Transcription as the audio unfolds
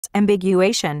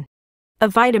Ambiguation. A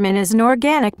vitamin is an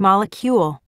organic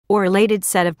molecule, or related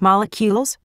set of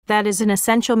molecules, that is an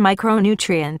essential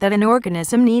micronutrient that an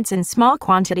organism needs in small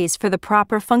quantities for the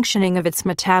proper functioning of its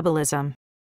metabolism.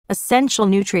 Essential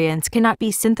nutrients cannot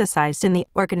be synthesized in the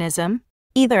organism,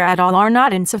 either at all or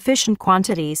not in sufficient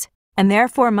quantities, and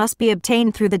therefore must be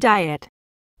obtained through the diet.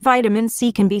 Vitamin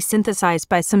C can be synthesized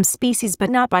by some species but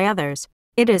not by others.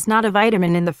 It is not a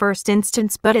vitamin in the first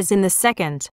instance but is in the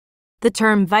second. The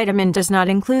term vitamin does not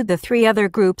include the three other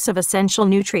groups of essential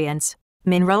nutrients: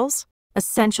 minerals,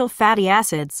 essential fatty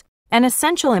acids, and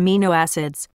essential amino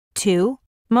acids. 2.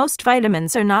 Most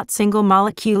vitamins are not single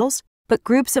molecules, but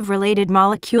groups of related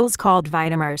molecules called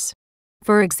vitamers.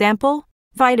 For example,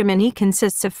 vitamin E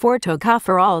consists of 4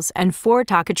 tocopherols and 4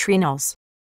 tocotrienols.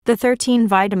 The 13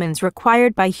 vitamins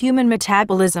required by human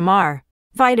metabolism are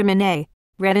vitamin A,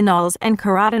 retinols and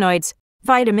carotenoids,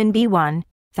 vitamin B1,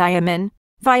 thiamine,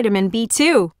 vitamin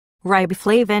B2,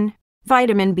 riboflavin,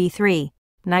 vitamin B3,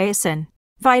 niacin,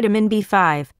 vitamin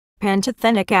B5,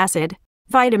 pantothenic acid,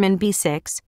 vitamin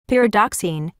B6,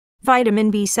 pyridoxine,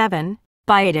 vitamin B7,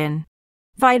 biotin,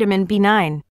 vitamin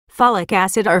B9, folic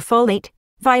acid or folate,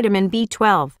 vitamin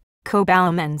B12,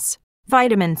 cobalamins,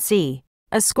 vitamin C,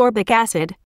 ascorbic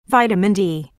acid, vitamin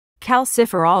D,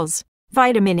 calciferols,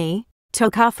 vitamin E,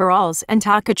 tocopherols and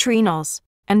tocotrienols,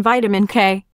 and vitamin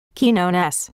K, quinone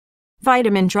S.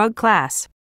 Vitamin drug class.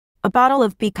 A bottle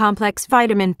of B-complex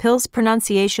vitamin pills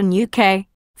pronunciation UK,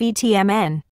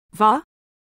 VTMN, VA.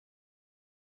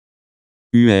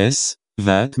 US,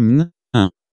 VATMN, 1.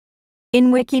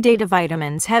 In Wikidata,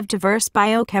 vitamins have diverse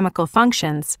biochemical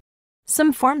functions.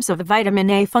 Some forms of vitamin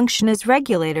A function as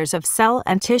regulators of cell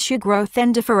and tissue growth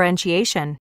and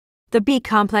differentiation. The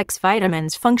B-complex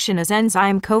vitamins function as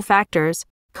enzyme cofactors,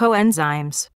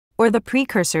 coenzymes, or the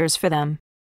precursors for them.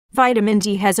 Vitamin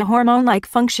D has a hormone-like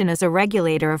function as a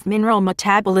regulator of mineral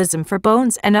metabolism for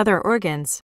bones and other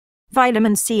organs.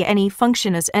 Vitamin C and E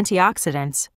function as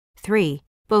antioxidants. 3.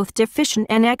 Both deficient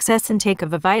and excess intake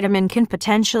of a vitamin can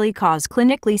potentially cause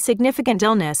clinically significant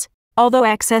illness, although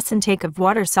excess intake of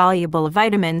water-soluble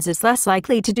vitamins is less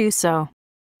likely to do so.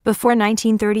 Before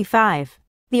 1935,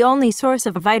 the only source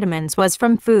of vitamins was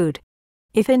from food.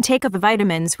 If intake of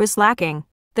vitamins was lacking,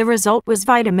 the result was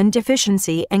vitamin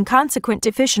deficiency and consequent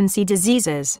deficiency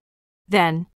diseases.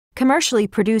 Then, commercially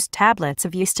produced tablets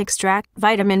of yeast extract,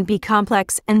 vitamin B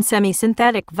complex, and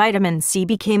semi-synthetic vitamin C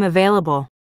became available.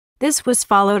 This was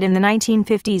followed in the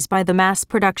 1950s by the mass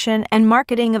production and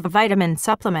marketing of vitamin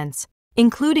supplements,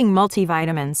 including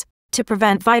multivitamins, to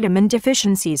prevent vitamin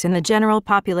deficiencies in the general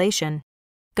population.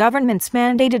 Governments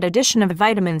mandated addition of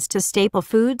vitamins to staple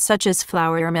foods such as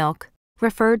flour or milk,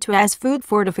 referred to as food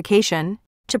fortification,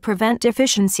 to prevent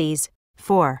deficiencies.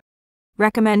 4.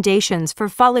 Recommendations for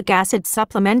folic acid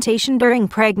supplementation during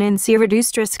pregnancy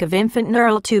reduced risk of infant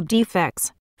neural tube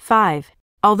defects. 5.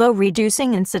 Although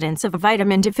reducing incidence of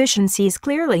vitamin deficiencies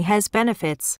clearly has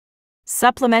benefits,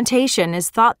 supplementation is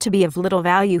thought to be of little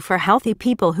value for healthy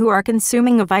people who are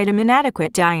consuming a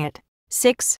vitamin-adequate diet.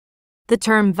 6. The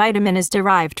term vitamin is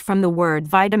derived from the word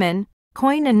vitamin,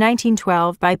 coined in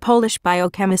 1912 by Polish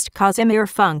biochemist Kazimierz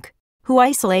Funk, who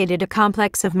isolated a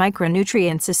complex of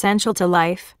micronutrients essential to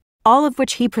life, all of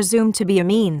which he presumed to be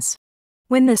amines.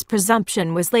 When this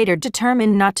presumption was later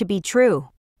determined not to be true,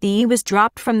 the E was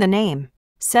dropped from the name.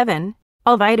 7.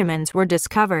 All vitamins were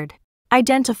discovered,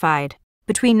 identified,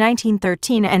 between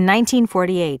 1913 and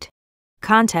 1948.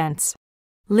 Contents.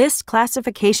 List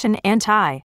classification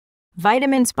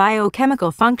Anti-vitamins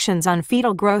biochemical functions on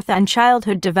fetal growth and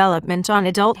childhood development on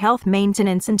adult health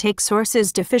maintenance intake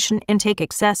sources deficient intake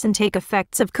excess intake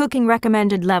effects of cooking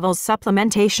recommended levels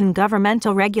supplementation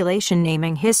governmental regulation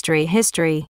naming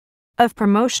history of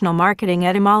promotional marketing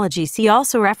etymology see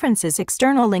also references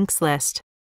external links list.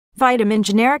 Vitamin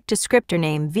generic descriptor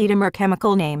name Vitamer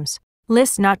chemical names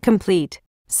list not complete.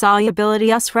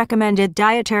 Solubility US recommended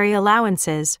dietary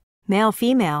allowances male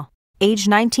female age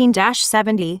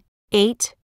 19-70.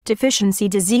 8. Deficiency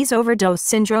disease overdose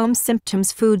syndrome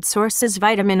symptoms food sources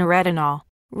vitamin retinol,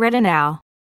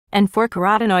 and 4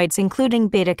 carotenoids including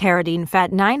beta-carotene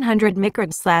fat 900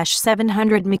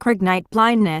 mcg/700 mcg night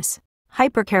blindness,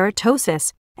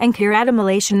 hyperkeratosis, and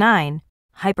keratomylation 9,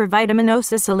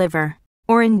 hypervitaminosis liver,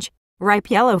 orange, ripe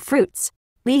yellow fruits,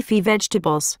 leafy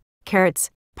vegetables,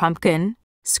 carrots, pumpkin,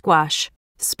 squash,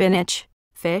 spinach,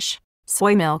 fish,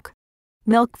 soy milk.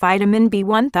 Milk vitamin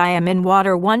B1 thiamine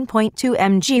water 1.2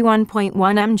 mg 1.1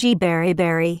 mg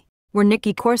berry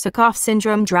Wernicke-Korsakoff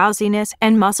syndrome drowsiness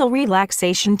and muscle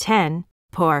relaxation 10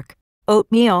 pork,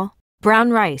 oatmeal, brown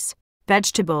rice,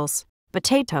 vegetables,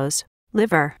 potatoes,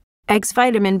 liver, Eggs.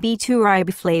 Vitamin B2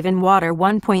 riboflavin. Water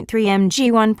 1.3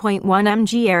 mg 1.1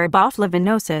 mg.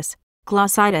 Erybofflavinosis,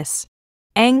 glossitis,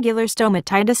 angular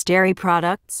stomatitis. Dairy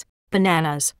products,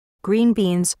 bananas, green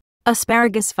beans,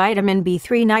 asparagus. Vitamin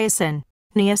B3 niacin,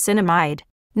 niacinamide,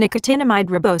 nicotinamide.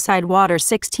 Riboside. Water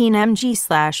 16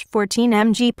 mg/14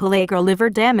 mg. Pellagra. Liver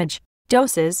damage.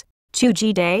 Doses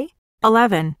 2g day.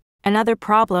 11. And other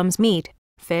problems. Meat,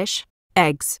 fish,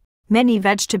 eggs, many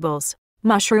vegetables,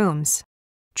 mushrooms,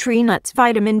 tree nuts.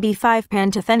 Vitamin B5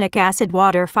 pantothenic acid.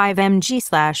 Water 5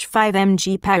 mg/5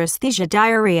 mg. Paresthesia.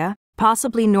 Diarrhea,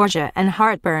 possibly nausea and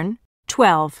heartburn.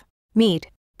 12. Meat,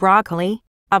 broccoli,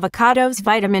 avocados.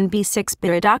 Vitamin B6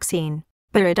 pyridoxine,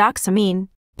 pyridoxamine,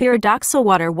 pyridoxal.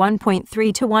 Water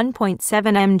 1.3 to 1.7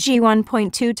 mg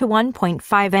 1.2 to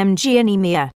 1.5 mg.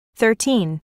 Anemia.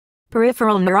 13.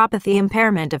 Peripheral neuropathy.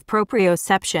 Impairment of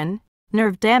proprioception,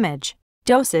 nerve damage.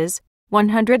 Doses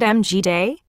 100 mg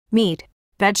day. Meat,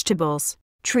 vegetables,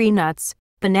 tree nuts,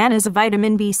 bananas.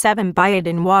 Vitamin B7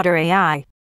 biotin. Water AI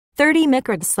 30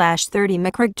 microg/30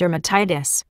 microg.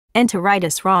 Dermatitis,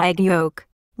 enteritis. Raw egg yolk,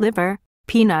 liver,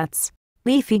 peanuts,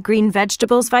 leafy green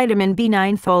vegetables. Vitamin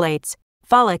B9 folates,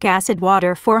 folic acid.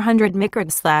 Water 400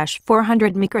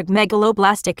 microg/400 microg.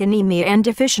 Megaloblastic anemia and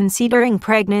deficiency during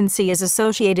pregnancy is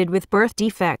associated with birth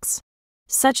defects,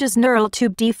 such as neural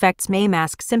tube defects, may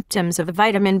mask symptoms of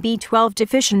vitamin B12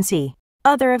 deficiency.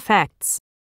 Other effects: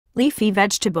 leafy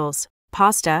vegetables,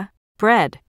 pasta,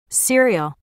 bread,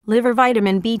 cereal, liver.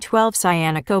 Vitamin B12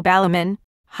 cyanocobalamin,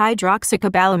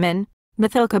 hydroxycobalamin,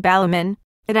 methylcobalamin,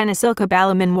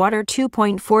 adenosylcobalamin. Water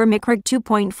 2.4 microg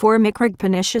 2.4 microg.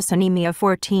 Pernicious anemia.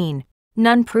 14.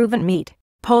 Non-proven. Meat,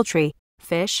 poultry,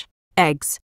 fish,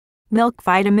 eggs, milk.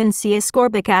 Vitamin C.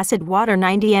 Ascorbic acid. Water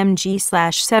 90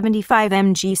 mg/75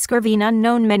 mg. Scurvy.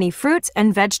 Unknown. Many fruits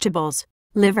and vegetables,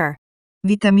 liver.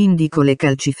 Vitamin D.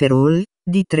 Colecalciferol,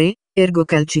 D3,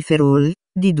 ergocalciferol,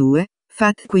 D2,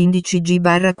 Fat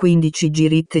 15G/15G.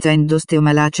 Rittet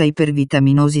endosteomalacia.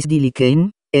 Ipervitaminosis.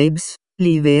 Dilichen, EBS,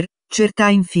 liver,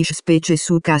 certain fish specie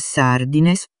Sucas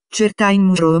sardines, certain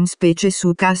mushroom specie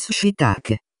Sucas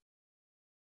shiitake.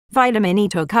 Vitamin E.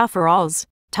 Tocopherols,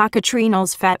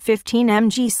 tocotrienols. Fat 15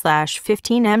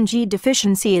 mg/15 mg.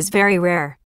 Deficiency is very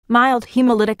rare. Mild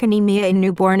hemolytic anemia in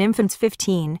newborn infants.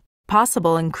 15.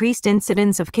 Possible increased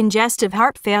incidence of congestive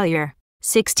heart failure.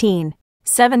 16.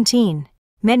 17.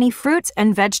 Many fruits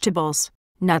and vegetables,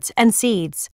 nuts and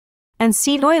seeds, and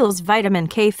seed oils. Vitamin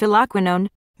K. Phylloquinone,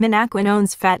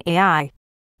 minaquinones. Fat AI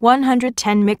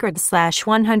 110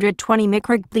 microg/120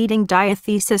 microg. Bleeding.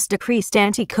 Diathesis. Decreased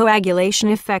anticoagulation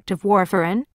effect of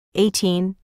warfarin.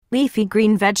 18. Leafy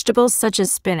green vegetables such as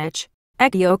spinach,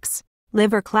 egg yolks,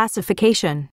 liver.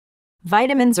 Classification: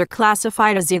 vitamins are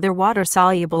classified as either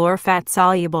water-soluble or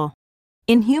fat-soluble.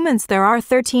 In humans there are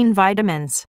 13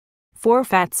 vitamins. 4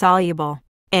 fat-soluble,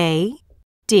 A,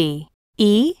 D,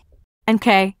 E, and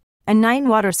K, and 9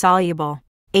 water-soluble,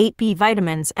 8 B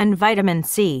vitamins and vitamin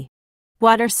C.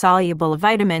 Water-soluble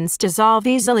vitamins dissolve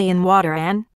easily in water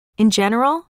and, in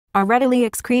general, are readily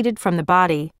excreted from the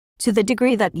body, to the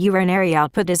degree that urinary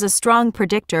output is a strong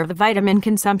predictor of vitamin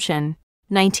consumption.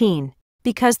 19.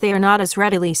 Because they are not as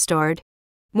readily stored.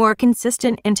 More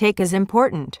consistent intake is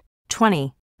important.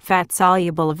 20.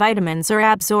 Fat-soluble vitamins are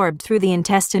absorbed through the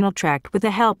intestinal tract with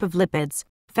the help of lipids,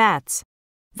 fats.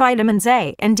 Vitamins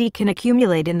A and D can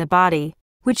accumulate in the body,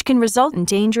 which can result in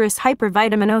dangerous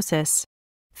hypervitaminosis.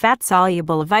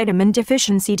 Fat-soluble vitamin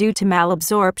deficiency due to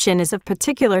malabsorption is of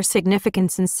particular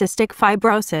significance in cystic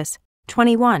fibrosis.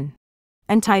 21.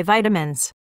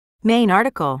 Antivitamins. Main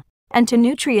article: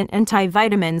 Antinutrient.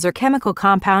 Antivitamins are chemical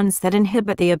compounds that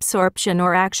inhibit the absorption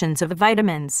or actions of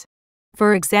vitamins.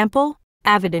 For example,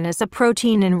 avidin is a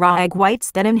protein in raw egg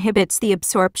whites that inhibits the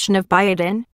absorption of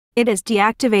biotin. It is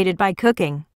deactivated by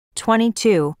cooking.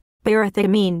 22.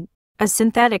 Pyrithiamine, a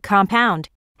synthetic compound,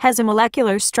 has a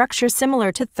molecular structure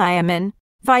similar to thiamine,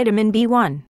 vitamin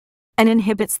B1, and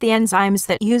inhibits the enzymes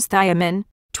that use thiamine.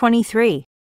 23.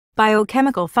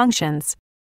 Biochemical functions.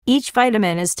 Each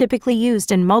vitamin is typically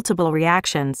used in multiple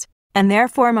reactions, and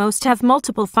therefore most have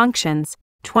multiple functions.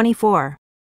 24.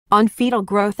 On fetal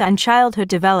growth and childhood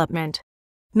development.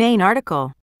 Main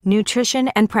article: Nutrition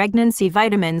and pregnancy.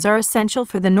 Vitamins are essential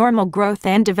for the normal growth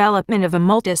and development of a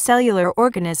multicellular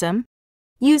organism.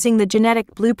 Using the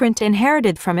genetic blueprint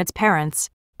inherited from its parents,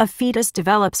 a fetus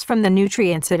develops from the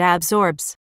nutrients it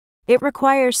absorbs. It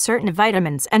requires certain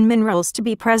vitamins and minerals to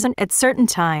be present at certain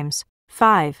times.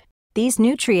 5. These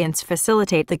nutrients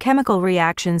facilitate the chemical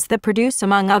reactions that produce,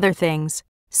 among other things,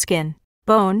 skin,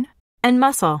 bone, and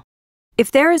muscle. If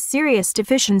there is serious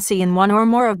deficiency in one or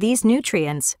more of these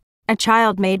nutrients, a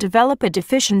child may develop a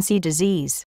deficiency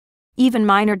disease. Even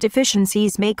minor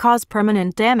deficiencies may cause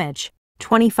permanent damage.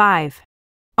 25.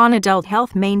 On adult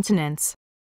health maintenance.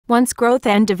 Once growth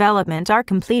and development are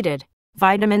completed,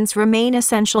 vitamins remain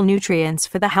essential nutrients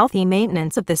for the healthy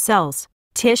maintenance of the cells,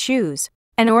 tissues,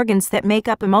 and organs that make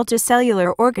up a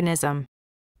multicellular organism.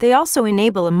 They also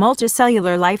enable a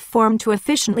multicellular life form to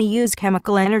efficiently use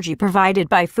chemical energy provided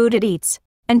by food it eats,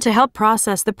 and to help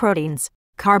process the proteins,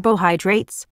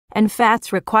 carbohydrates, and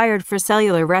fats required for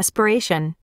cellular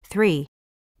respiration. 3.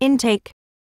 Intake.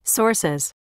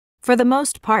 Sources. For the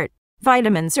most part,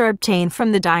 vitamins are obtained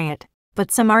from the diet,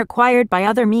 but some are acquired by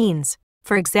other means.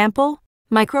 For example,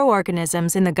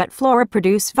 microorganisms in the gut flora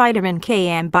produce vitamin K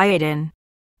and biotin.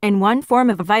 And one form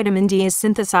of vitamin D is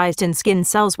synthesized in skin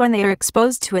cells when they are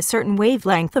exposed to a certain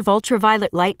wavelength of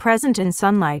ultraviolet light present in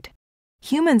sunlight.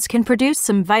 Humans can produce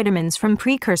some vitamins from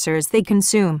precursors they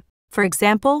consume. For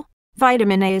example,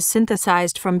 vitamin A is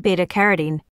synthesized from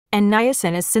beta-carotene, and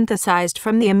niacin is synthesized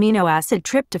from the amino acid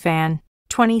tryptophan.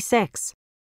 26.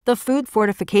 The Food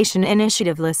Fortification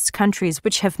Initiative lists countries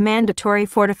which have mandatory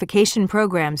fortification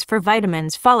programs for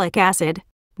vitamins folic acid,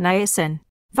 niacin,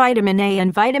 vitamin A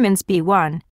and vitamins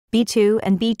B1, B2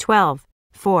 and B12.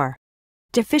 4.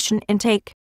 Deficient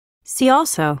intake. See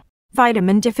also,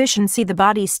 vitamin deficiency. The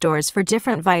body stores for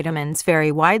different vitamins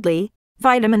vary widely.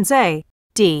 Vitamins A,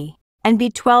 D, and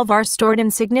B12 are stored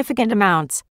in significant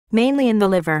amounts, mainly in the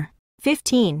liver.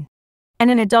 15. And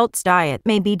an adult's diet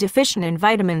may be deficient in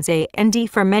vitamins A and D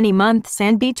for many months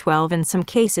and B12 in some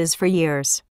cases for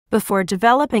years, before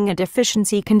developing a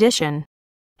deficiency condition.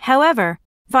 However,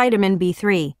 vitamin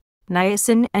B3,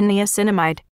 niacin and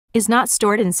niacinamide, is not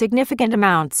stored in significant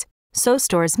amounts, so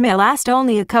stores may last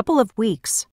only a couple of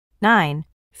weeks. 9.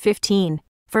 15.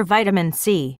 For vitamin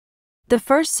C. The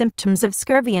first symptoms of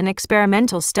scurvy in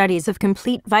experimental studies of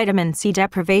complete vitamin C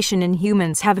deprivation in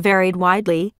humans have varied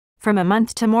widely, from a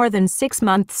month to more than 6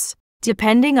 months,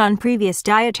 depending on previous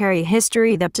dietary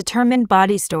history that determined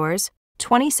body stores.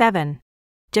 27.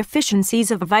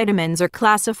 Deficiencies of vitamins are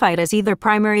classified as either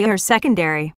primary or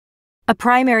secondary. A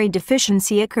primary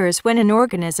deficiency occurs when an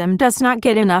organism does not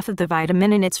get enough of the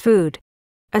vitamin in its food.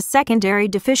 A secondary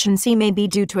deficiency may be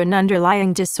due to an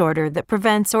underlying disorder that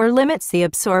prevents or limits the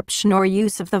absorption or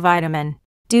use of the vitamin,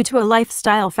 due to a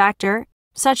lifestyle factor,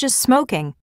 such as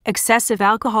smoking, excessive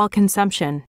alcohol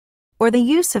consumption, or the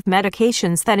use of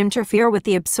medications that interfere with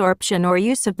the absorption or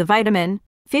use of the vitamin.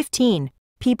 15.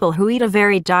 People who eat a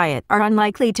varied diet are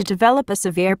unlikely to develop a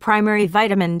severe primary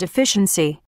vitamin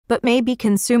deficiency, but may be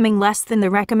consuming less than the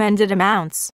recommended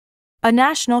amounts. A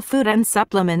national food and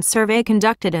supplement survey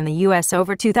conducted in the U.S.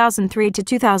 over 2003 to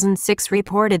 2006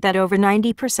 reported that over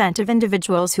 90% of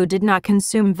individuals who did not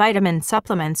consume vitamin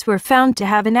supplements were found to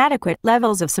have inadequate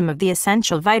levels of some of the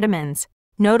essential vitamins,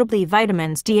 notably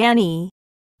vitamins D and E.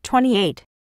 28.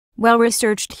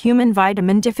 Well-researched human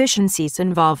vitamin deficiencies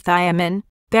involve thiamine,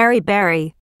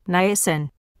 beriberi,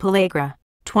 niacin, pellagra.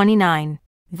 29.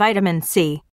 Vitamin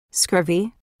C,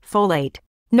 scurvy, folate,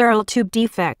 neural tube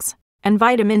defects, and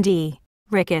vitamin D,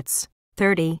 rickets.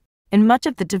 30. In much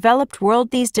of the developed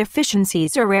world, these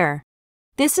deficiencies are rare.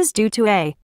 This is due to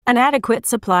A. An adequate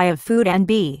supply of food, and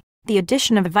B. The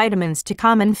addition of vitamins to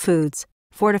common foods.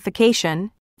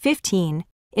 Fortification. 15.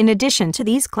 In addition to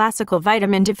these classical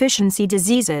vitamin deficiency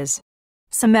diseases,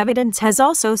 some evidence has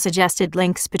also suggested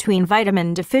links between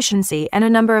vitamin deficiency and a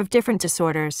number of different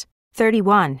disorders.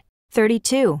 31.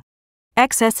 32.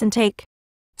 Excess intake.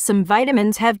 Some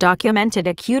vitamins have documented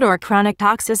acute or chronic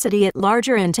toxicity at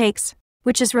larger intakes,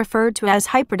 which is referred to as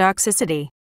hypertoxicity.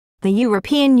 The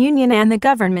European Union and the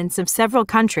governments of several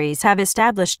countries have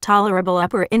established tolerable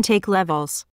upper intake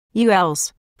levels,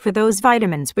 ULs, for those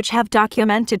vitamins which have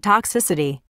documented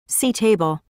toxicity. See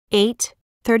Table 8,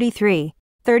 33,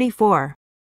 34.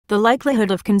 The likelihood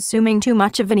of consuming too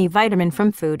much of any vitamin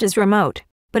from food is remote,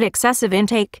 but excessive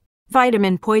intake,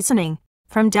 vitamin poisoning,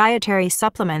 from dietary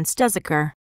supplements does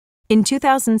occur. In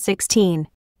 2016,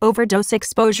 overdose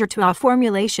exposure to AW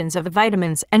formulations of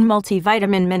vitamins and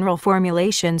multivitamin mineral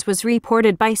formulations was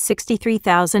reported by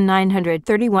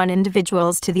 63,931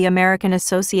 individuals to the American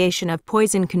Association of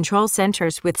Poison Control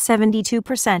Centers, with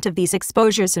 72% of these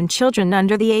exposures in children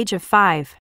under the age of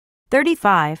 5.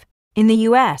 35. In the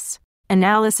U.S.,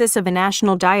 analysis of a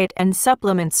national diet and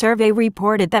supplement survey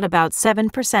reported that about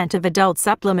 7% of adult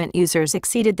supplement users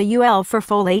exceeded the UL for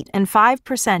folate, and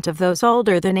 5% of those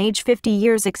older than age 50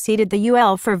 years exceeded the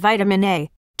UL for vitamin A.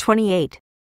 28.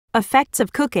 Effects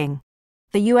of cooking.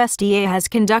 The USDA has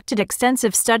conducted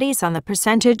extensive studies on the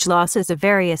percentage losses of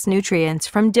various nutrients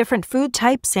from different food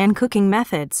types and cooking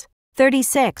methods.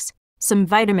 36. Some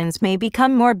vitamins may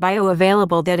become more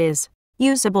bioavailable, that is,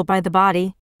 usable by the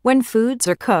body, When foods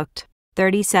are cooked.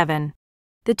 37.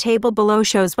 The table below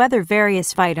shows whether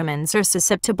various vitamins are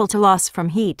susceptible to loss from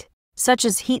heat, such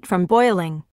as heat from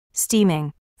boiling,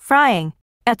 steaming, frying,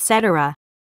 etc.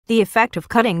 The effect of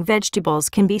cutting vegetables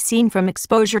can be seen from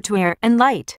exposure to air and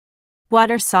light.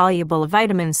 Water-soluble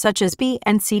vitamins such as B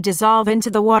and C dissolve into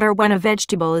the water when a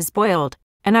vegetable is boiled,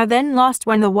 and are then lost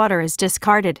when the water is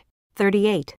discarded.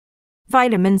 38.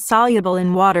 Vitamins soluble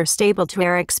in water stable to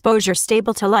air exposure,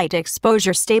 stable to light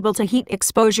exposure, stable to heat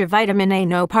exposure. Vitamin A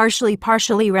no,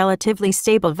 partially relatively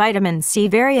stable. Vitamin C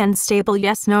very unstable,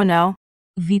 yes no.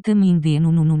 Vitamin D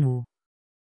no.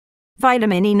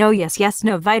 Vitamin E no, yes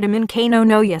no. Vitamin K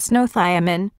no yes no.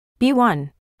 Thiamine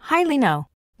B1 highly no,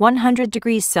 100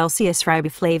 degrees Celsius.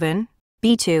 Riboflavin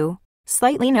B2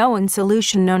 slightly no, in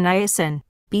solution no. Niacin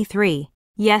B3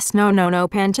 yes no.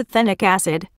 Pantothenic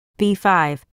acid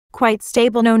B5 quite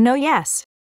stable no yes.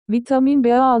 Vitamin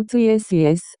B6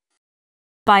 yes.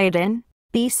 Biotin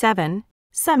B7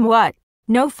 somewhat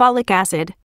no. Folic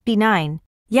acid B9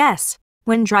 yes,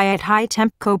 when dry at high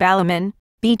temp. Cobalamin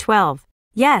B12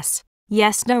 yes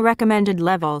no. Recommended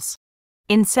levels.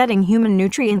 In setting human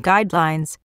nutrient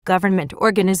guidelines, government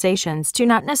organizations do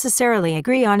not necessarily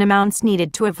agree on amounts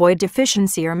needed to avoid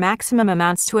deficiency or maximum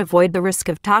amounts to avoid the risk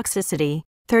of toxicity.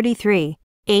 33.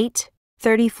 8.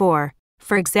 34.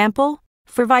 For example,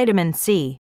 for vitamin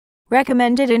C,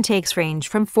 recommended intakes range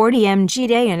from 40 mg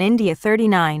day in India,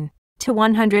 39 to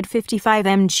 155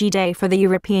 mg day for the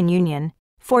European Union.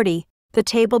 40. The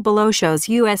table below shows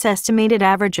U.S. estimated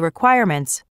average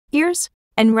requirements, years,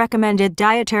 and recommended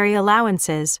dietary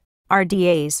allowances,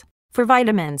 RDAs, for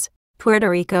vitamins. Puerto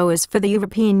Rico is for the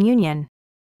European Union.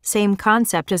 Same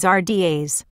concept as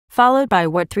RDAs, followed by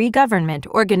what 3 government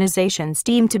organizations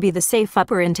deem to be the safe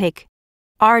upper intake.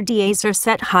 RDAs are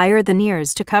set higher than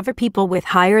years to cover people with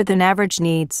higher than average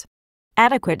needs.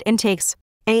 Adequate intakes,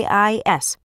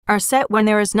 AIS, are set when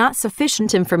there is not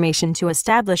sufficient information to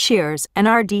establish years and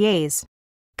RDAs.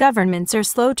 Governments are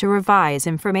slow to revise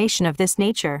information of this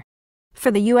nature.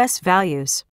 For the U.S.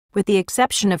 values, with the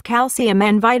exception of calcium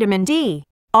and vitamin D,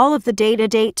 all of the data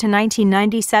date to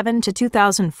 1997 to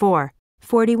 2004.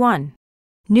 41.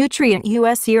 Nutrient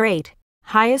US Year 8,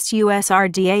 highest US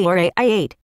RDA or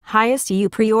AI8, highest EU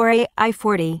pre or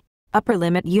AI40, upper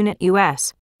limit unit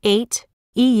US 8,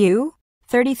 EU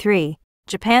 33,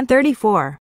 Japan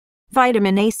 34.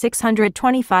 Vitamin A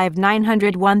 625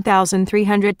 900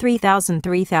 1300 3000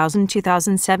 3000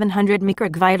 2700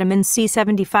 microg. Vitamin C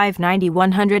 75 90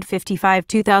 155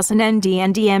 2000 ND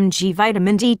and DMG.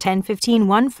 Vitamin D 10 15 15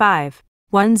 100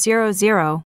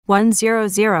 100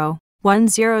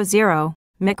 100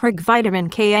 microg. Vitamin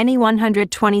K any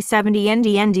 120 70 ND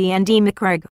and D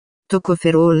microg.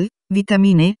 Toccoferol,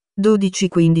 vitamine, 12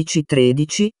 15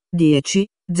 13, 10,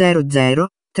 00,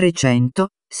 300,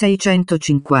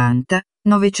 650,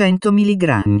 900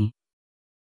 mg.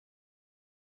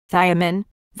 Thiamine,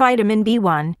 vitamin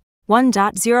B1,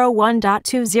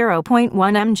 1.01.20.1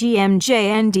 mg/mj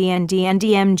and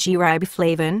DMG.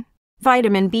 Riboflavin,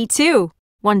 vitamin B2,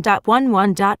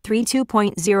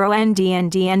 1.11.32.0 and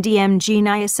DMG.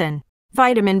 Niacin,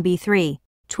 vitamin B3,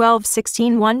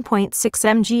 1216 1.6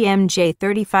 mg/mj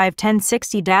 35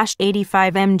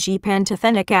 1060-85 mg.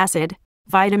 Pantothenic acid,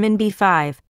 vitamin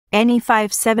B5,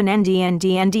 Ne57 ND and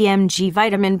DMG.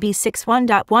 Vitamin B6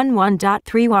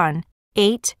 1.11.31,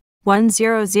 8,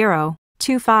 100,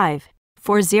 25,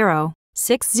 40,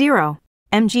 60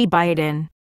 mg. Biotin,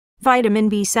 vitamin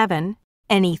B7,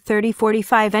 Ne30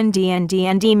 45 ND and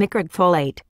D microg.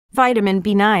 Folate, vitamin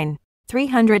B9,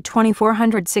 320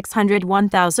 400 600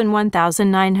 1000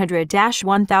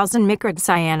 1900-1000 microg.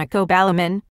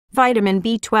 Cyanocobalamin, vitamin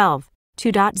B12,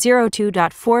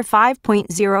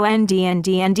 2.02.45.0 ND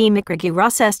and D microg.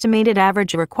 Ross estimated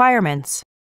average requirements.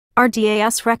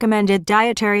 RDAS recommended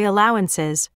dietary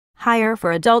allowances, higher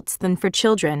for adults than for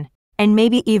children, and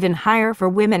maybe even higher for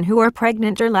women who are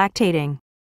pregnant or lactating.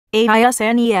 AIS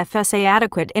and EFSA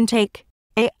adequate intake.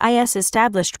 AIS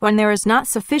established when there is not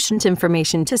sufficient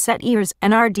information to set years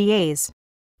and RDAs.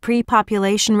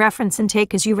 Pre-population reference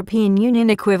intake is European Union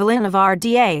equivalent of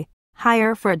RDA,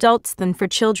 higher for adults than for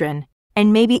children,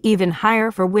 and maybe even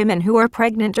higher for women who are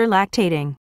pregnant or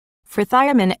lactating. For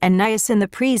thiamine and niacin, the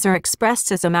pre's are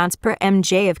expressed as amounts per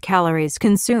mj of calories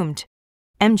consumed.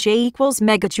 mj equals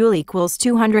megajoule equals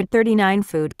 239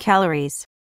 food calories.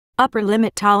 Upper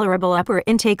limit tolerable upper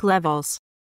intake levels.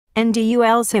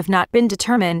 NDULs have not been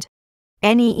determined.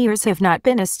 NEERs have not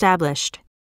been established.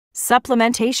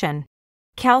 Supplementation.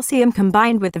 Calcium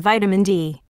combined with vitamin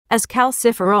D, as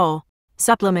calciferol,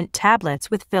 supplement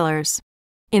tablets with fillers.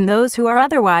 In those who are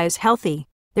otherwise healthy,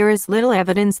 There is little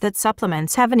evidence that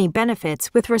supplements have any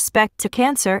benefits with respect to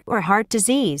cancer or heart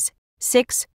disease.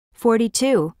 6,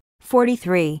 42,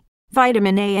 43.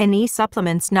 Vitamin A and E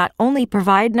supplements not only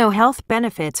provide no health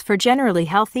benefits for generally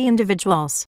healthy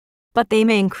individuals, but they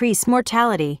may increase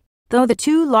mortality, though the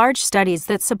two large studies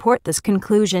that support this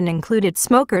conclusion included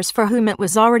smokers for whom it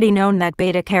was already known that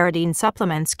beta-carotene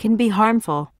supplements can be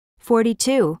harmful.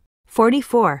 42,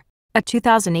 44. A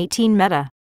 2018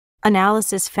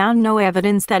 meta-analysis found no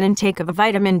evidence that intake of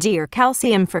vitamin D or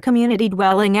calcium for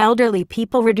community-dwelling elderly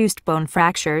people reduced bone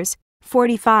fractures.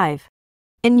 45.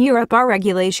 In Europe are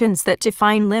regulations that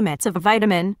define limits of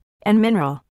vitamin and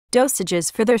mineral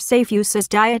dosages for their safe use as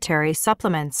dietary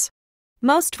supplements.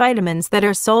 Most vitamins that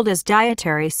are sold as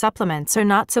dietary supplements are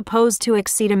not supposed to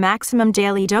exceed a maximum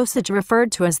daily dosage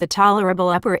referred to as the tolerable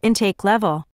upper intake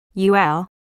level, UL.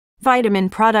 Vitamin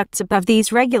products above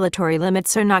these regulatory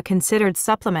limits are not considered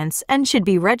supplements and should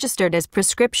be registered as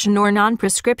prescription or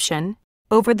non-prescription,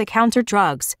 over-the-counter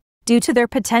drugs, due to their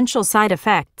potential side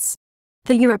effects.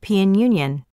 The European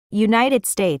Union, United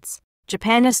States,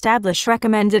 Japan establish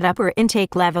recommended upper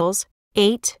intake levels.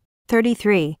 8,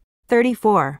 33,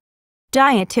 34.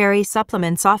 Dietary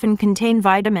supplements often contain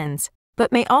vitamins,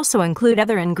 but may also include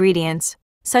other ingredients,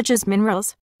 such as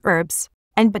minerals, herbs,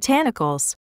 and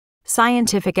botanicals.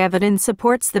 Scientific evidence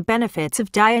supports the benefits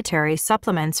of dietary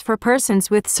supplements for persons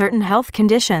with certain health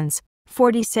conditions.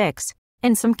 46.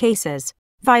 In some cases,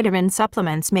 vitamin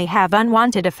supplements may have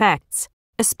unwanted effects,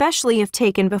 especially if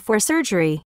taken before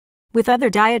surgery. With other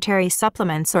dietary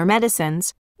supplements or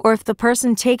medicines, or if the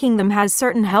person taking them has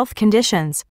certain health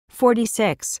conditions.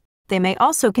 46. They may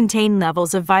also contain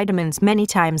levels of vitamins many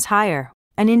times higher,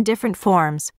 and in different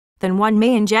forms, than one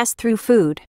may ingest through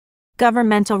food.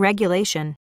 Governmental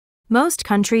regulation. Most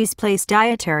countries place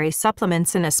dietary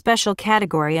supplements in a special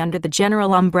category under the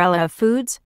general umbrella of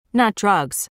foods, not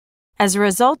drugs. As a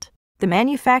result, the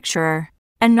manufacturer,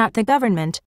 and not the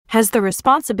government, has the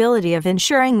responsibility of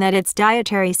ensuring that its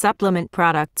dietary supplement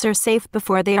products are safe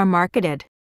before they are marketed.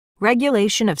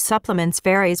 Regulation of supplements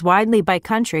varies widely by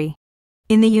country.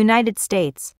 In the United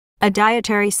States, a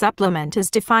dietary supplement is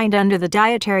defined under the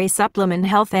Dietary Supplement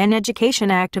Health and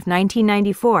Education Act of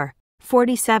 1994.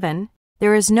 47.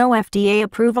 There is no FDA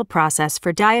approval process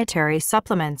for dietary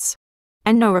supplements,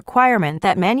 and no requirement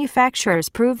that manufacturers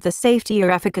prove the safety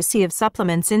or efficacy of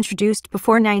supplements introduced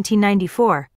before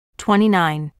 1994.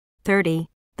 29. 30.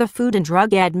 The Food and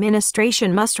Drug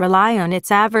Administration must rely on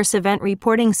its adverse event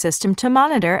reporting system to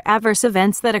monitor adverse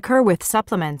events that occur with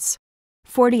supplements.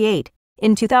 48.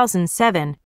 In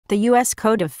 2007, the U.S.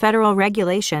 Code of Federal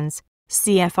Regulations,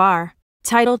 CFR,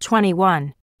 Title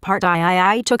 21, Part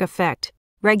III took effect,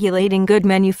 regulating good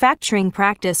manufacturing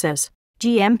practices,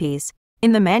 GMPs,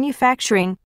 in the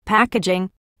manufacturing, packaging,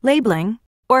 labeling,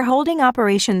 or holding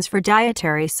operations for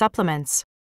dietary supplements.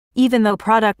 Even though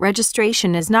product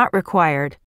registration is not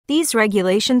required, these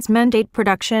regulations mandate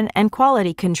production and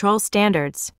quality control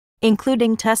standards,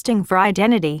 including testing for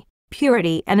identity,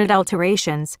 purity, and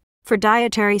adulterations, for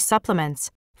dietary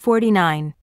supplements.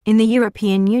 49. In the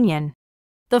European Union,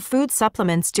 the Food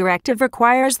Supplements Directive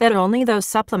requires that only those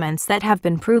supplements that have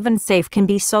been proven safe can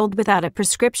be sold without a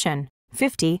prescription.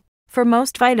 50. For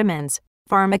most vitamins,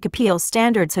 pharmacopoeial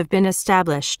standards have been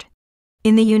established.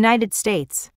 In the United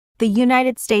States, the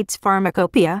United States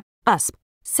Pharmacopoeia, USP,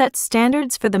 sets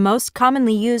standards for the most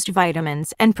commonly used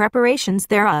vitamins and preparations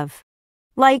thereof.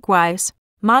 Likewise,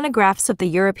 monographs of the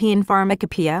European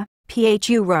Pharmacopoeia,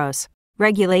 PHU-ROS,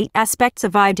 regulate aspects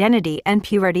of identity and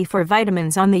purity for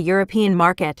vitamins on the European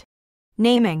market.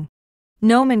 Naming.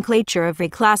 Nomenclature of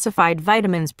reclassified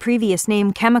vitamins. Previous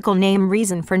name, chemical name,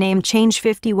 reason for name change.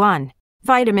 51.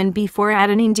 Vitamin B4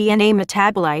 adenine DNA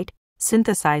metabolite,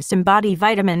 synthesized embodied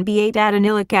vitamin B8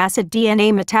 adenylic acid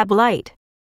DNA metabolite.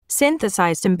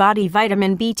 Synthesized embodied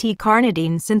vitamin BT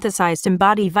carnitine. Synthesized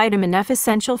embodied vitamin F.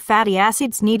 Essential fatty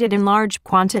acids needed in large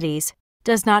quantities,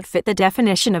 does not fit the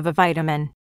definition of a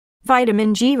vitamin.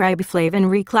 Vitamin G riboflavin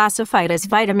reclassified as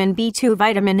vitamin B2.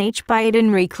 Vitamin H biotin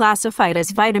reclassified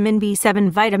as vitamin B7.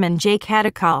 Vitamin J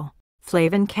catechol,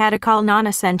 flavin catechol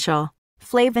non-essential,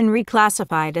 flavin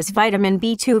reclassified as vitamin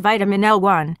B2. Vitamin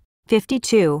L1,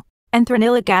 52,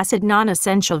 anthranilic acid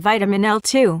non-essential. Vitamin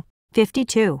L2,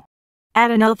 52.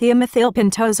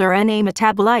 Adenylthiamethylpentose or NA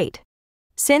metabolite.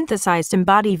 Synthesized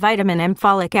embodied vitamin M.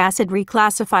 Folic acid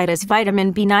reclassified as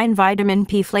vitamin B9. Vitamin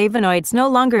P. Flavonoids no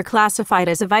longer classified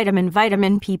as a vitamin.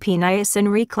 Vitamin PP. Niacin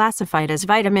reclassified as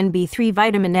vitamin B3.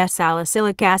 Vitamin S.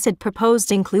 Salicylic acid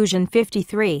proposed inclusion.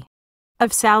 53.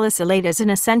 Of salicylate as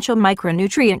an essential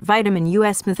micronutrient. Vitamin U.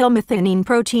 S. Methylmethionine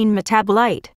protein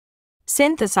metabolite.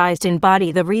 synthesized in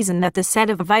body. The reason that the set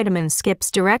of vitamins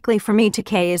skips directly from E to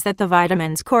K is that the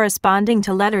vitamins corresponding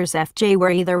to letters F, J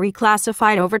were either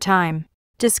reclassified over time,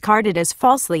 discarded as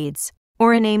false leads, or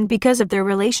renamed because of their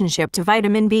relationship to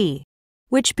vitamin B,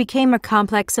 which became a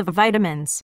complex of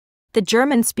vitamins. The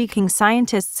German-speaking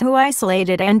scientists who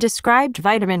isolated and described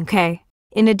vitamin K,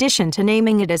 in addition to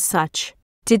naming it as such,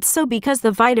 did so because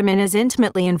the vitamin is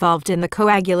intimately involved in the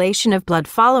coagulation of blood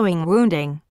following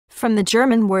wounding, from the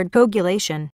German word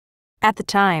coagulation. At the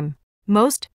time,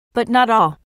 most, but not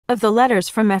all, of the letters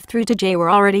from F through to J were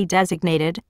already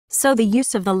designated, so the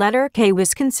use of the letter K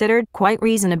was considered quite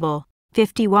reasonable.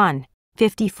 51,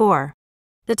 54.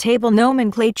 The table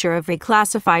nomenclature of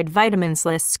reclassified vitamins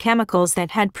lists chemicals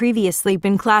that had previously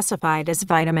been classified as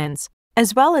vitamins,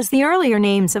 as well as the earlier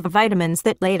names of vitamins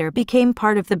that later became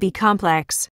part of the B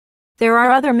complex. There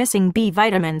are other missing B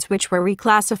vitamins which were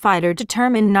reclassified or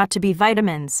determined not to be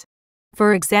vitamins.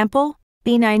 For example,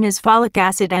 B9 is folic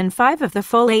acid and 5 of the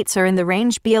folates are in the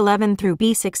range B11 through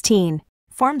B16,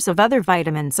 forms of other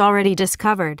vitamins already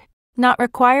discovered, not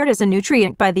required as a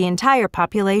nutrient by the entire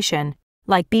population,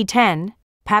 like B10,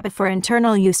 PAPA for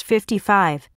internal use.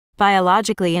 55,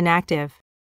 biologically inactive,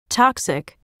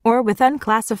 toxic, or with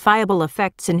unclassifiable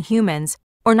effects in humans,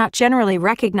 or not generally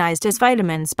recognized as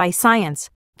vitamins by science.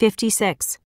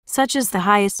 56, such as the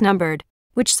highest numbered,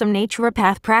 which some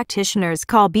naturopath practitioners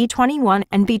call B21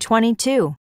 and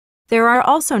B22. There are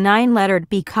also 9-lettered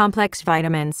B-complex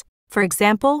vitamins, for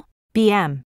example,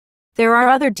 BM. There are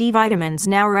other D vitamins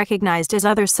now recognized as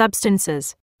other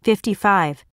substances,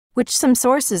 55, which some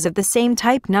sources of the same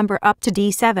type number up to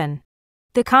D7.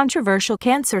 The controversial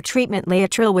cancer treatment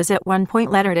Laetrile was at one point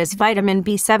lettered as vitamin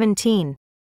B17.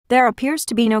 There appears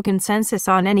to be no consensus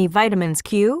on any vitamins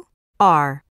Q,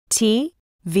 R, T,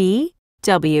 V,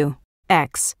 W,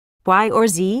 X, Y or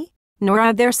Z, nor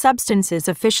are there substances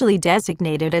officially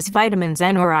designated as vitamins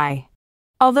N or I.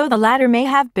 Although the latter may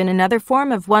have been another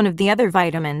form of one of the other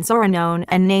vitamins or a known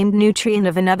and named nutrient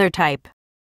of another type.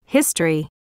 History.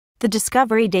 The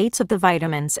discovery dates of the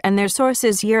vitamins and their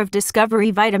sources. Year of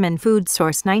discovery. Vitamin food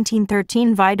source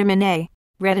 1913 vitamin A,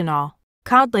 retinol,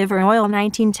 cod liver oil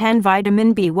 1910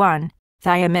 vitamin B1,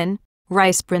 thiamine,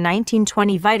 rice bran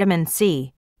 1920 vitamin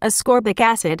C, ascorbic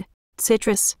acid,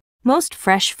 citrus, most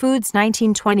fresh foods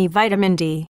 1920 vitamin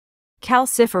D,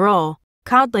 calciferol,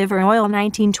 cod liver oil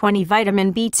 1920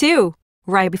 vitamin B2,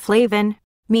 riboflavin,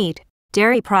 meat,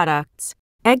 dairy products,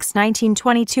 eggs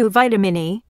 1922 vitamin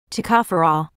E,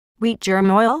 tocopherol, wheat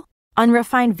germ oil,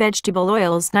 unrefined vegetable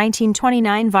oils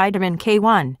 1929 vitamin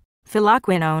K1,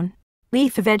 phylloquinone,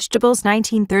 leaf vegetables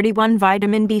 1931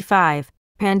 vitamin B5,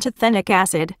 pantothenic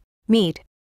acid, meat,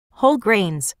 whole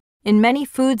grains, in many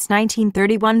foods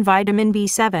 1931 vitamin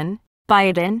B7,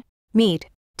 biotin, meat,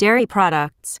 dairy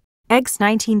products, eggs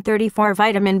 1934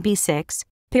 vitamin B6,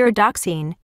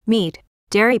 pyridoxine, meat,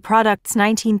 dairy products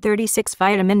 1936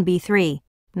 vitamin B3,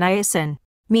 niacin,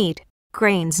 meat,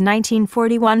 grains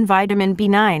 1941 vitamin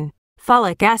B9,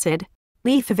 folic acid,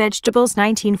 leaf vegetables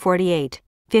 1948,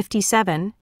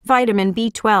 57, vitamin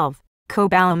B12,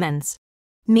 cobalamins,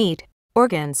 meat,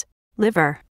 organs,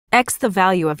 liver. X. The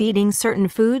value of eating certain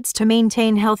foods to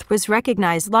maintain health was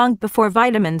recognized long before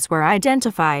vitamins were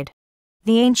identified.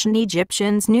 The ancient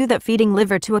Egyptians knew that feeding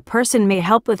liver to a person may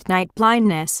help with night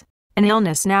blindness, an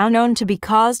illness now known to be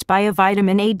caused by a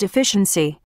vitamin A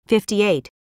deficiency. 58.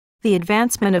 The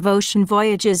advancement of ocean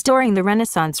voyages during the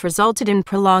Renaissance resulted in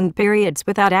prolonged periods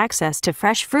without access to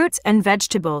fresh fruits and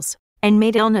vegetables, and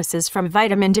made illnesses from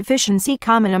vitamin deficiency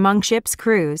common among ships'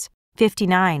 crews.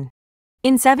 59.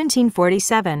 In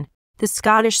 1747, the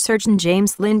Scottish surgeon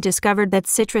James Lind discovered that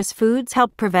citrus foods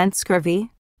help prevent scurvy,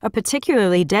 a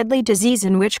particularly deadly disease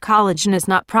in which collagen is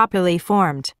not properly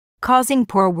formed, causing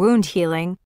poor wound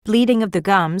healing, bleeding of the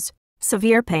gums,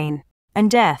 severe pain,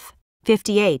 and death.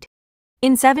 58.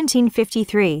 In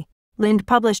 1753, Lind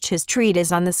published his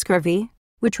treatise on the scurvy,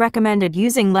 which recommended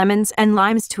using lemons and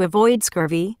limes to avoid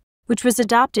scurvy, which was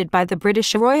adopted by the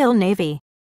British Royal Navy.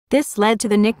 This led to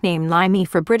the nickname limey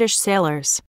for British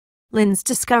sailors. Lind's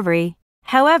discovery,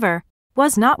 however,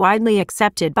 was not widely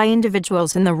accepted by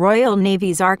individuals in the Royal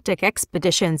Navy's Arctic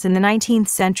expeditions in the 19th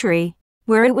century,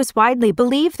 where it was widely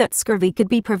believed that scurvy could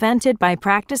be prevented by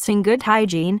practicing good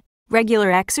hygiene,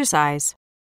 regular exercise,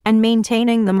 and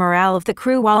maintaining the morale of the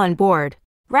crew while on board,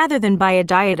 rather than by a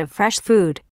diet of fresh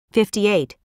food.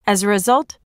 58. As a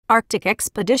result, Arctic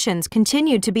expeditions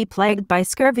continued to be plagued by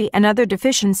scurvy and other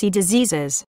deficiency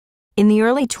diseases. In the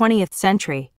early 20th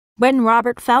century, when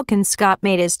Robert Falcon Scott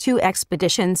made his 2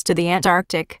 expeditions to the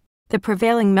Antarctic, the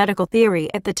prevailing medical theory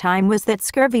at the time was that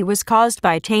scurvy was caused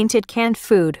by tainted canned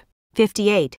food.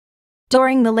 58.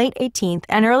 During the late 18th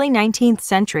and early 19th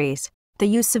centuries, the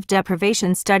use of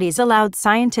deprivation studies allowed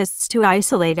scientists to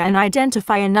isolate and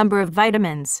identify a number of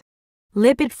vitamins.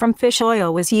 Lipid from fish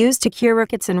oil was used to cure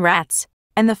rickets in rats,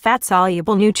 and the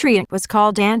fat-soluble nutrient was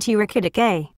called anti-rickettic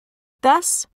A.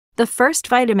 Thus, the first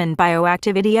vitamin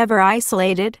bioactivity ever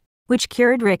isolated, which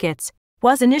cured rickets,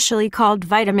 was initially called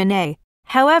vitamin A.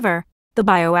 However, the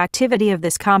bioactivity of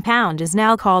this compound is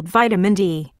now called vitamin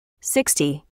D.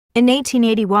 60. In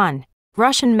 1881,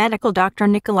 Russian medical doctor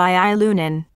Nikolai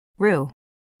Ilunin, RU,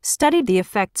 studied the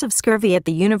effects of scurvy at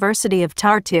the University of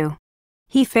Tartu.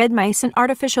 He fed mice an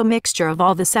artificial mixture of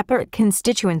all the separate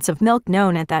constituents of milk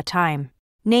known at that time,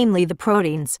 namely the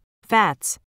proteins,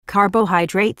 fats,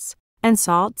 carbohydrates, and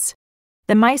salts.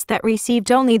 The mice that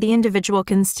received only the individual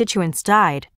constituents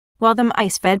died, while the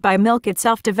mice fed by milk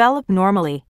itself developed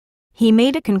normally. He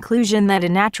made a conclusion that a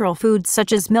natural food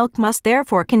such as milk must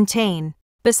therefore contain,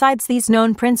 besides these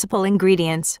known principal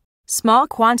ingredients, small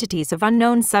quantities of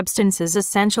unknown substances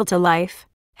essential to life.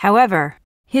 However,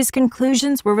 his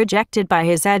conclusions were rejected by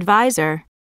his advisor,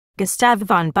 Gustav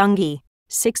von Bungay.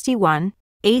 61.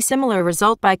 A similar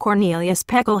result by Cornelius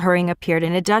Peckelhering appeared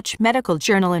in a Dutch medical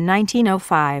journal in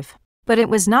 1905, but it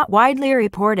was not widely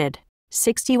reported.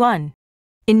 61.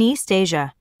 In East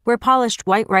Asia, where polished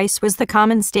white rice was the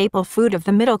common staple food of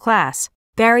the middle class,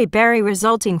 beriberi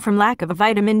resulting from lack of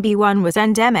vitamin B1 was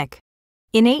endemic.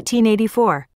 In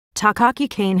 1884, Takaki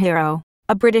Kanehiro,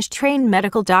 a British-trained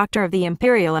medical doctor of the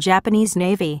Imperial Japanese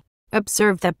Navy,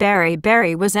 observed that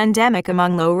beriberi was endemic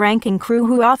among low-ranking crew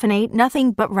who often ate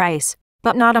nothing but rice,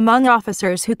 but not among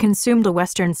officers who consumed a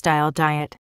Western-style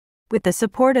diet. With the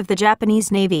support of the Japanese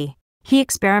Navy, he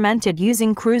experimented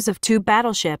using crews of 2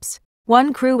 battleships.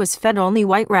 One crew was fed only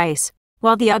white rice,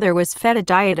 while the other was fed a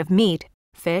diet of meat,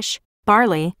 fish,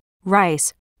 barley,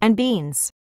 rice, and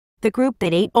beans. The group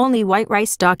that ate only white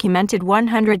rice documented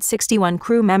 161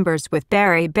 crew members with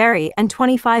beriberi and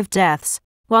 25 deaths,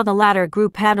 while the latter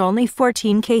group had only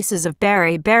 14 cases of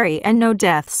beriberi and no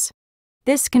deaths.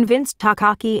 This convinced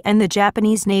Takaki and the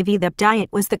Japanese Navy that diet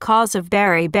was the cause of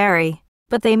beriberi,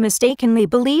 but they mistakenly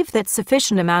believed that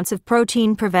sufficient amounts of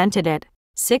protein prevented it.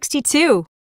 62.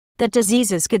 That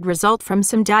diseases could result from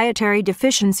some dietary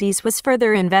deficiencies was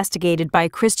further investigated by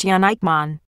Christian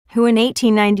Eichmann, who in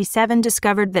 1897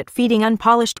 discovered that feeding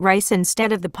unpolished rice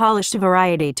instead of the polished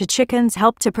variety to chickens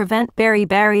helped to prevent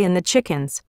beriberi in the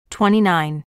chickens.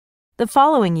 29. The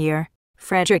following year,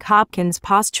 Frederick Hopkins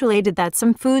postulated that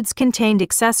some foods contained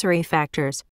accessory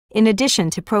factors, in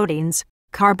addition to proteins,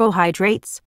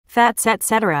 carbohydrates, fats,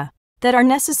 etc., that are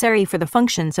necessary for the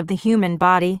functions of the human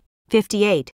body.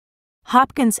 58.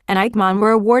 Hopkins and Eichmann were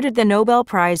awarded the Nobel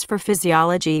Prize for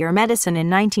Physiology or Medicine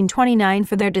in 1929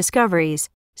 for their discoveries.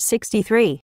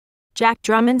 63. Jack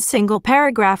Drummond's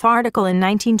single-paragraph article in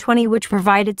 1920 which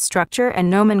provided structure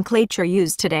and nomenclature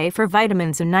used today for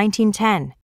vitamins in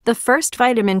 1910. The first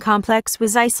vitamin complex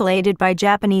was isolated by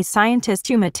Japanese scientist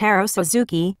Umataro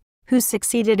Suzuki, who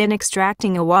succeeded in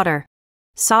extracting a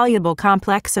water-soluble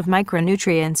complex of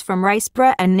micronutrients from rice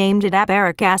bran and named it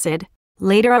abaric acid,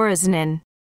 later arzenin.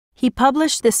 He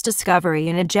published this discovery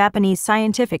in a Japanese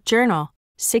scientific journal.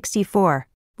 64.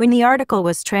 When the article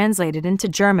was translated into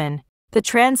German, the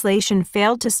translation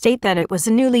failed to state that it was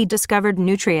a newly discovered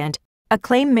nutrient, a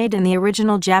claim made in the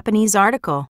original Japanese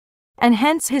article, and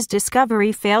hence his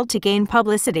discovery failed to gain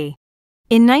publicity.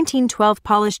 In 1912,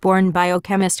 Polish-born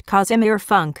biochemist Casimir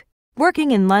Funk,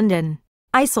 working in London,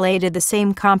 isolated the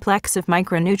same complex of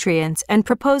micronutrients and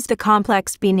proposed the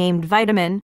complex be named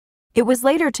vitamin. It was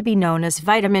later to be known as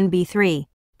vitamin B3,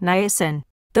 niacin,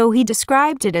 though he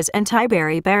described it as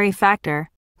anti-beriberi factor,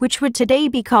 which would today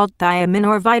be called thiamine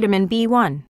or vitamin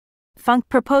B1. Funk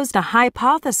proposed a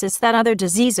hypothesis that other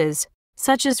diseases,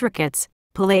 such as rickets,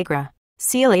 pellagra,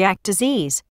 celiac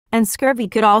disease, and scurvy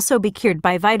could also be cured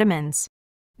by vitamins.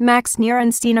 Max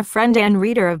Nierenstein, a friend and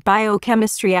reader of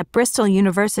biochemistry at Bristol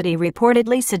University,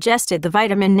 reportedly suggested the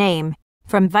vitamin name,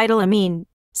 from vitalamine.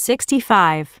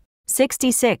 65.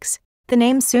 66. The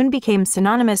name soon became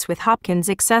synonymous with Hopkins'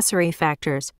 accessory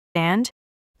factors, and,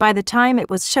 by the time it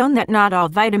was shown that not all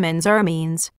vitamins are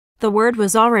amines, the word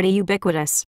was already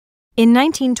ubiquitous. In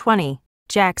 1920,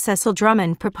 Jack Cecil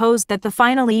Drummond proposed that the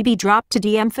final E be dropped to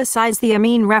de-emphasize the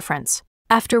amine reference,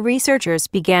 after researchers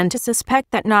began to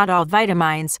suspect that not all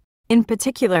vitamins, in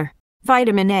particular,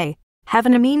 vitamin A, have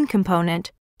an amine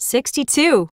component.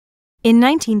 62. In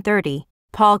 1930,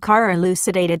 Paul Carr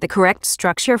elucidated the correct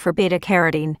structure for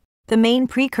beta-carotene, the main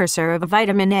precursor of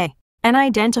vitamin A, and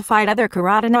identified other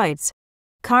carotenoids.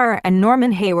 Carr and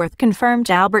Norman Hayworth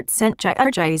confirmed Albert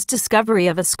Szent-György's discovery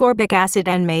of ascorbic acid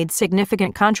and made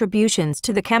significant contributions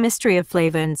to the chemistry of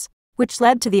flavins, which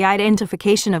led to the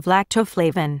identification of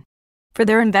lactoflavin. For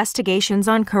their investigations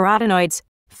on carotenoids,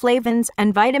 flavins,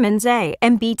 and vitamins A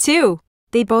and B2,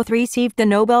 they both received the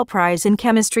Nobel Prize in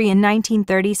Chemistry in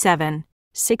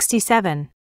 1937-67.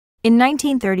 In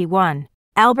 1931,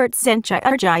 Albert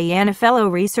Szent-Györgyi and a fellow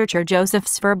researcher Joseph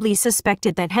Sverbli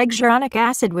suspected that hexuronic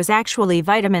acid was actually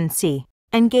vitamin C,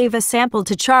 and gave a sample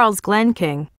to Charles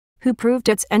Glenking, who proved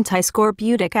its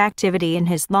anti-scorbutic activity in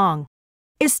his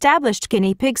long-established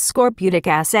guinea pig scorbutic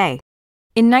assay.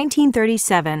 In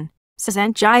 1937,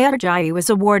 Szent-Györgyi was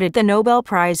awarded the Nobel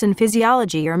Prize in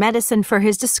Physiology or Medicine for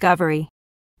his discovery.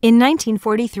 In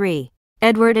 1943,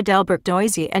 Edward Adelbert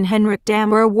Doisy and Henrik Dam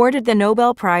were awarded the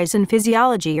Nobel Prize in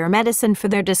Physiology or Medicine for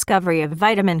their discovery of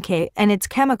vitamin K and its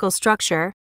chemical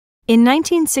structure. In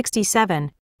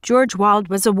 1967, George Wald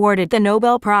was awarded the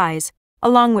Nobel Prize,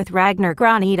 along with Ragnar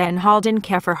Granita and Halden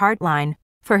Keffer Hartline,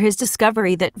 for his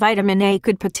discovery that vitamin A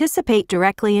could participate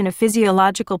directly in a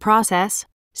physiological process.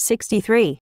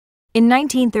 63. In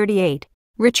 1938,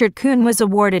 Richard Kuhn was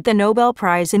awarded the Nobel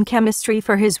Prize in Chemistry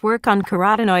for his work on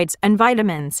carotenoids and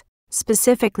vitamins,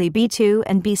 specifically B2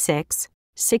 and B6.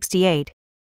 68.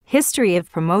 History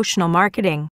of promotional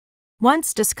marketing.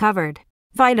 Once discovered,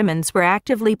 vitamins were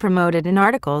actively promoted in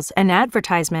articles and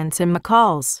advertisements in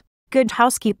McCall's, Good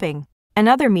Housekeeping, and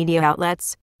other media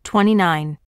outlets.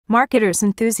 29. Marketers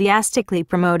enthusiastically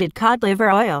promoted cod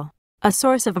liver oil, a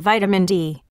source of vitamin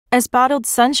D, as bottled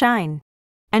sunshine,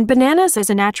 and bananas as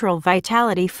a natural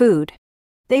vitality food.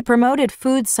 They promoted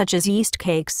foods such as yeast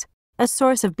cakes, a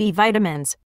source of B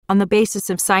vitamins, on the basis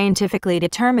of scientifically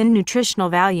determined nutritional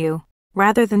value,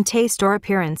 rather than taste or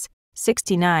appearance.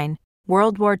 69.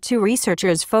 World War II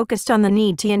researchers focused on the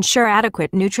need to ensure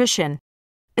adequate nutrition,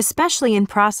 especially in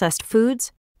processed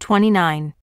foods.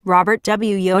 29. Robert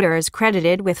W. Yoder is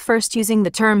credited with first using the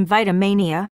term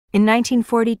vitamania, in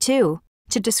 1942,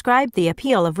 to describe the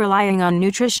appeal of relying on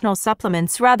nutritional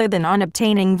supplements rather than on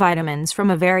obtaining vitamins from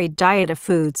a varied diet of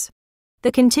foods.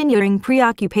 The continuing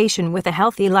preoccupation with a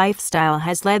healthy lifestyle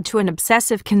has led to an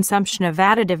obsessive consumption of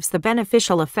additives, the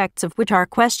beneficial effects of which are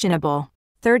questionable.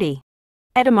 30.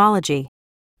 Etymology.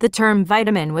 The term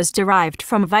vitamin was derived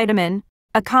from vitamin,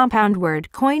 a compound word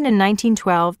coined in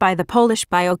 1912 by the Polish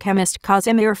biochemist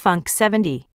Kazimierz Funk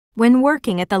 70, when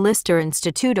working at the Lister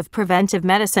Institute of Preventive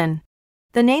Medicine.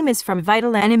 The name is from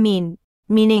vital amine,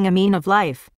 meaning amine of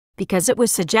life, because it was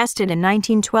suggested in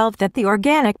 1912 that the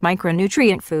organic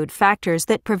micronutrient food factors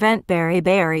that prevent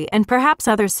beriberi and perhaps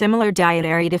other similar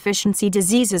dietary deficiency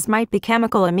diseases might be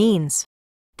chemical amines.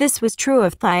 This was true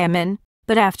of thiamine,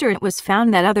 but after it was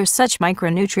found that other such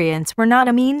micronutrients were not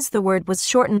amines, the word was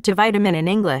shortened to vitamin in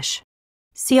English.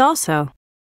 See also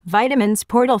vitamins,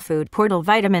 portal food, portal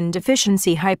vitamin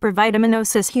deficiency,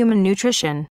 hypervitaminosis, human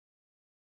nutrition.